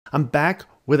I'm back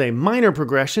with a minor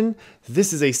progression.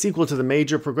 This is a sequel to the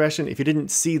major progression. If you didn't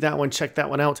see that one, check that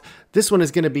one out. This one is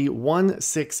going to be 1,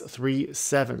 6, 3,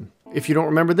 7. If you don't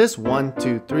remember this, 1,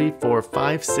 2, 3, 4,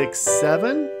 5, 6,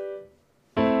 7.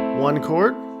 One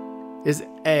chord is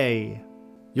A.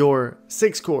 Your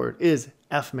 6 chord is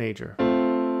F major.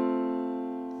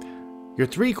 Your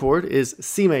 3 chord is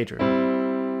C major.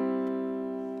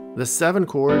 The 7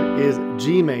 chord is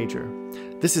G major.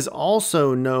 This is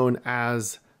also known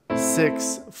as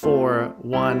 6, 4,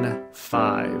 1,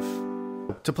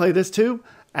 5. To play this too,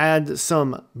 add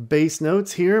some bass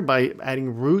notes here by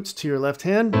adding roots to your left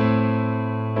hand. You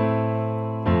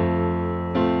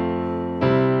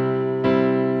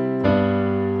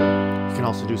can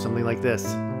also do something like this.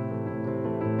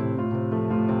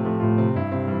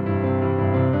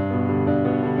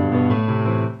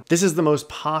 This is the most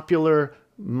popular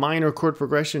minor chord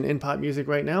progression in pop music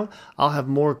right now. I'll have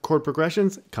more chord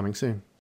progressions coming soon.